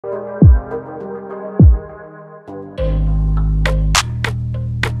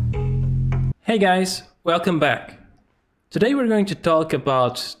Hey guys, welcome back. Today we're going to talk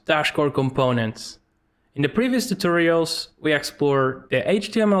about dashboard components. In the previous tutorials, we explored the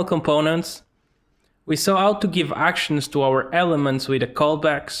HTML components, we saw how to give actions to our elements with the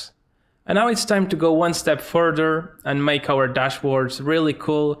callbacks, and now it's time to go one step further and make our dashboards really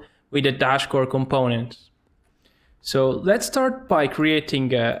cool with the dashboard components. So let's start by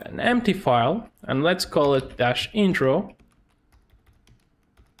creating an empty file, and let's call it -intro.py.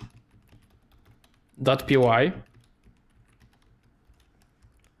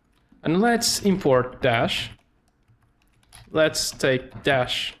 And let's import dash. Let's take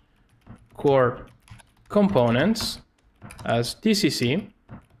dash core components as DCC.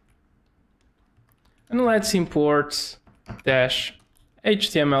 And let's import dash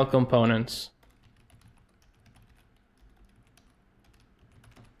HTML components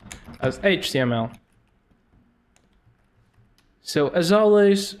as HTML. So as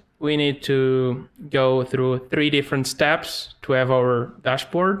always, we need to go through 3 different steps to have our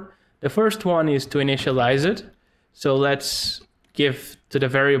dashboard. The first one is to initialize it. So let's give to the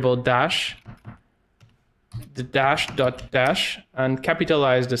variable dash the dash.dash and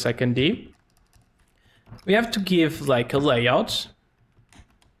capitalize the second D. We have to give like a layout.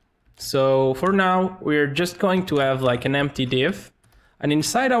 So for now, we're just going to have like an empty div. And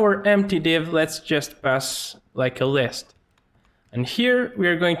inside our empty div, let's just pass like a list. And here we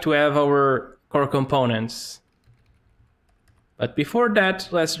are going to have our core components. But before that,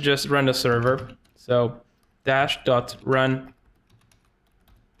 let's just run the server. So dash.run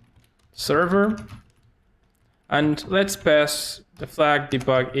server. And let's pass the flag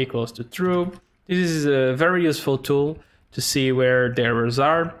debug equals to true. This is a very useful tool to see where the errors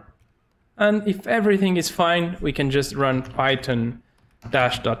are. And if everything is fine, we can just run python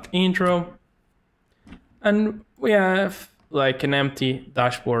dash.intro. And we have like an empty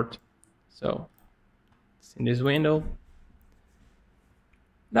dashboard. So it's in this window.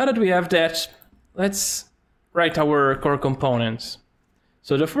 Now that we have that, let's write our core components.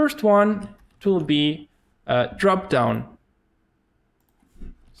 So the first one, it will be a drop down.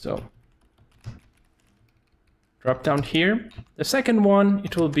 So drop down here. The second one,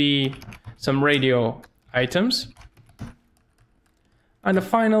 it will be some radio items. And the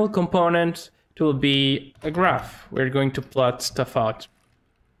final component, it will be a graph. We're going to plot stuff out.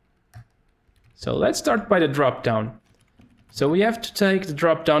 So let's start by the drop down. So we have to take the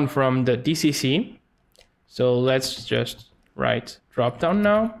drop down from the DCC. So let's just write drop down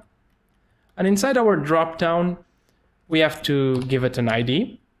now. And inside our drop down, we have to give it an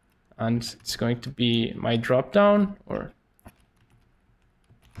ID. And it's going to be my drop down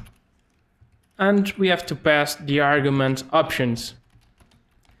and we have to pass the argument options.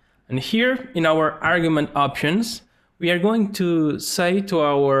 And here in our argument options, we are going to say to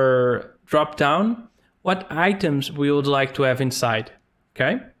our dropdown what items we would like to have inside,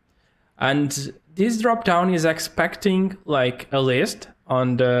 okay? And this dropdown is expecting like a list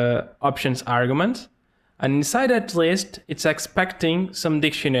on the options argument. And inside that list, it's expecting some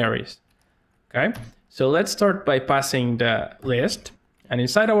dictionaries, okay? So let's start by passing the list. And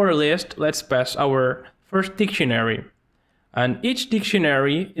inside our list, let's pass our first dictionary. And each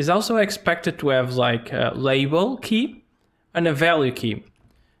dictionary is also expected to have like a label key and a value key.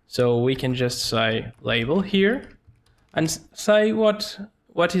 So we can just say label here and say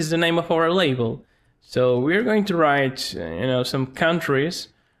what is the name of our label. So we're going to write, some countries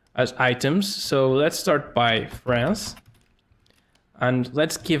as items. So let's start by France. And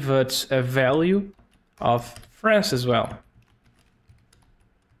let's give it a value of France as well.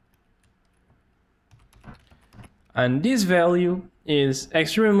 And this value is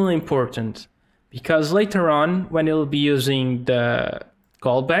extremely important because later on, when you'll be using the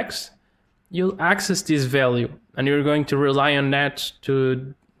callbacks, you'll access this value and you're going to rely on that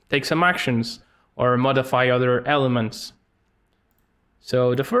to take some actions or modify other elements.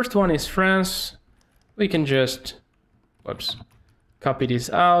 So the first one is France. We can just, copy this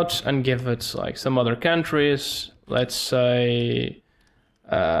out and give it like some other countries. Let's say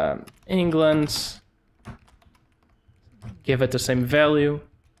England. Give it the same value.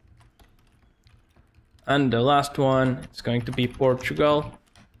 And the last one is going to be Portugal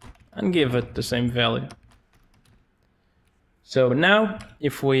and give it the same value. So now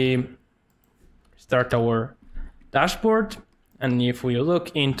if we start our dashboard and if we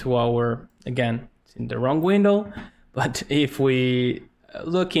look into our, again, it's in the wrong window, but if we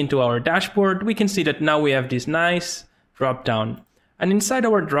look into our dashboard, we can see that now we have this nice drop down. And inside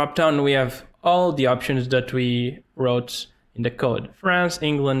our drop down, we have all the options that we wrote in the code: France,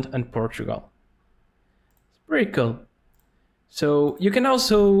 England, and Portugal. It's pretty cool. So you can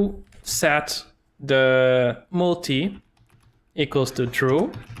also set the multi equals to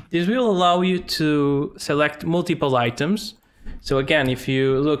true, this will allow you to select multiple items. So again, if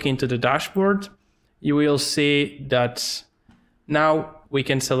you look into the dashboard, you will see that now we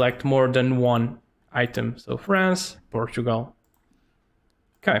can select more than one item. So France, Portugal.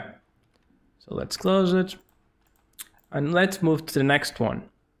 Okay, so let's close it. And let's move to the next one.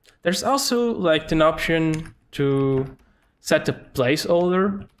 There's also like an option to set a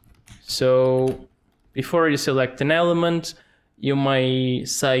placeholder. So before you select an element, you might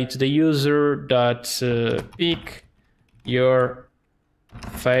say to the user that pick your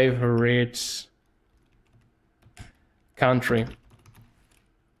favorite country.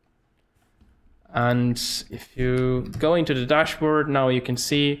 And if you go into the dashboard, now you can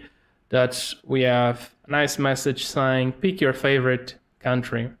see that we have a nice message saying pick your favorite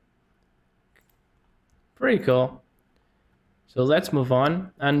country. Pretty cool. So let's move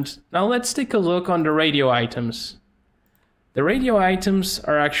on. And now let's take a look on the radio items. The radio items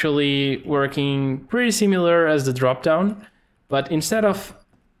are actually working pretty similar as the dropdown, but instead of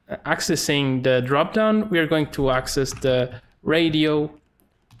accessing the dropdown, we are going to access the radio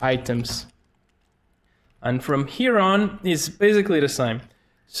items. And from here on, it's basically the same.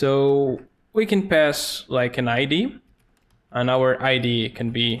 So we can pass like an ID, and our ID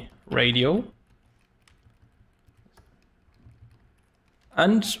can be radio.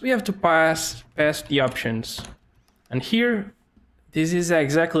 And we have to pass the options. And here, this is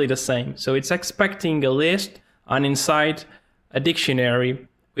exactly the same. So it's expecting a list and inside a dictionary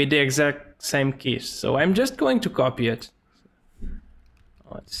with the exact same keys. So I'm just going to copy it.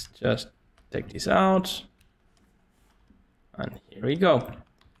 Let's just take this out. And here we go.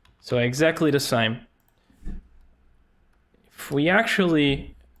 So exactly the same. If we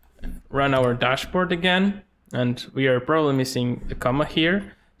actually run our dashboard again, and we are probably missing a comma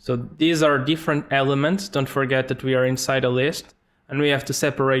here. So these are different elements. Don't forget that we are inside a list and we have to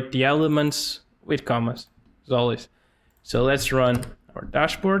separate the elements with commas, as always. So let's run our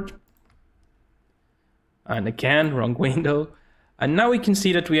dashboard. And again, wrong window. And now we can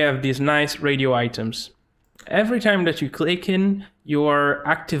see that we have these nice radio items. Every time that you click in, you are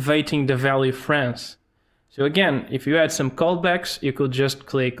activating the value France. So again, if you had some callbacks, you could just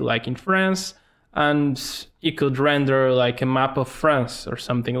click like in France, and you could render like a map of France or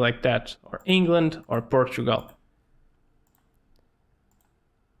something like that, or England or Portugal.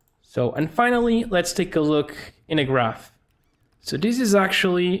 So, and finally, let's take a look in a graph. So this is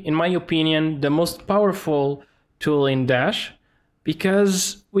actually, in my opinion, the most powerful tool in Dash,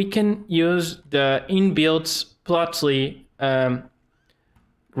 because we can use the inbuilt Plotly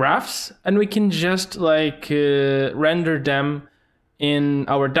graphs, and we can just like render them in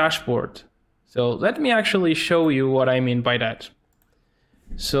our dashboard. So let me actually show you what I mean by that.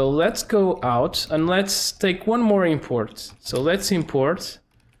 So let's go out and let's take one more import. So let's import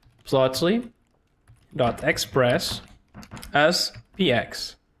plotly.express as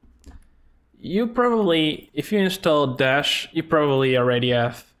px. You probably, if you install Dash, you probably already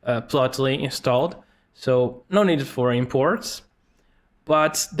have Plotly installed, so no need for imports.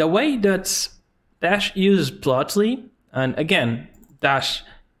 But the way that Dash uses Plotly, and again, Dash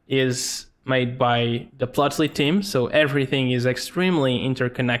is made by the Plotly team, so everything is extremely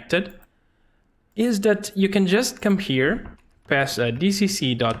interconnected, is that you can just come here, pass a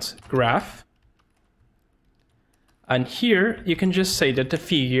dcc.graph, and here you can just say that the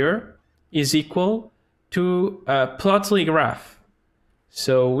figure is equal to a Plotly graph.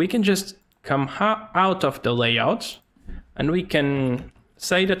 So we can just come out of the layout and we can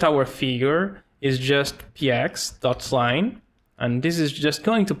say that our figure is just px.line, and this is just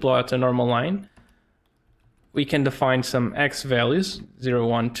going to plot a normal line. We can define some x values, 0,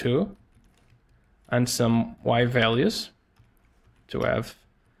 1, 2, and some y values to have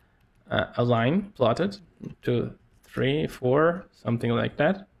a line plotted, 2, 3, 4, something like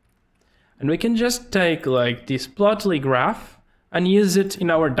that. And we can just take like this Plotly graph and use it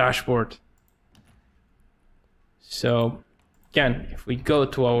in our dashboard. So again, if we go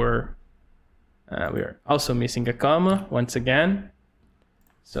to our, we are also missing a comma once again.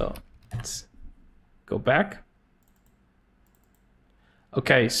 So let's go back.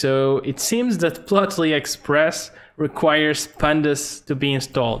 Okay, so it seems that Plotly Express requires pandas to be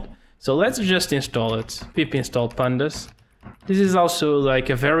installed. So let's just install it, pip install pandas. This is also like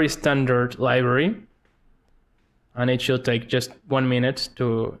a very standard library, and it should take just 1 minute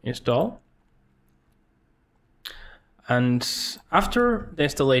to install. And after the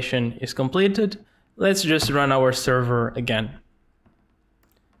installation is completed, let's just run our server again.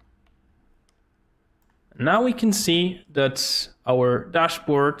 Now we can see that our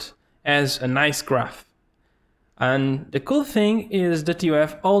dashboard as a nice graph. And the cool thing is that you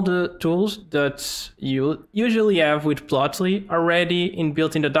have all the tools that you usually have with Plotly already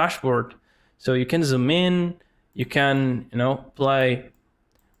built in the dashboard. So you can zoom in, you can, play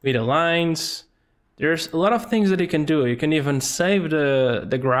with the lines. There's a lot of things that you can do. You can even save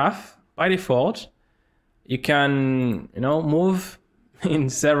the graph by default. You can, move in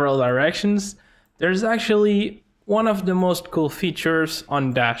several directions. There's actually one of the most cool features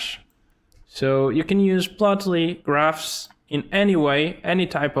on Dash. So you can use Plotly graphs in any way, any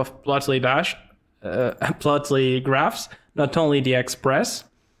type of Plotly Plotly graphs, not only the Express.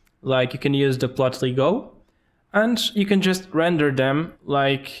 Like you can use the Plotly Go, and you can just render them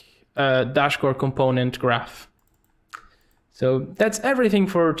like a Dashcore component graph. So that's everything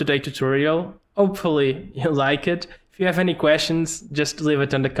for today's tutorial. Hopefully you like it. If you have any questions, just leave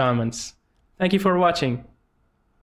it in the comments. Thank you for watching.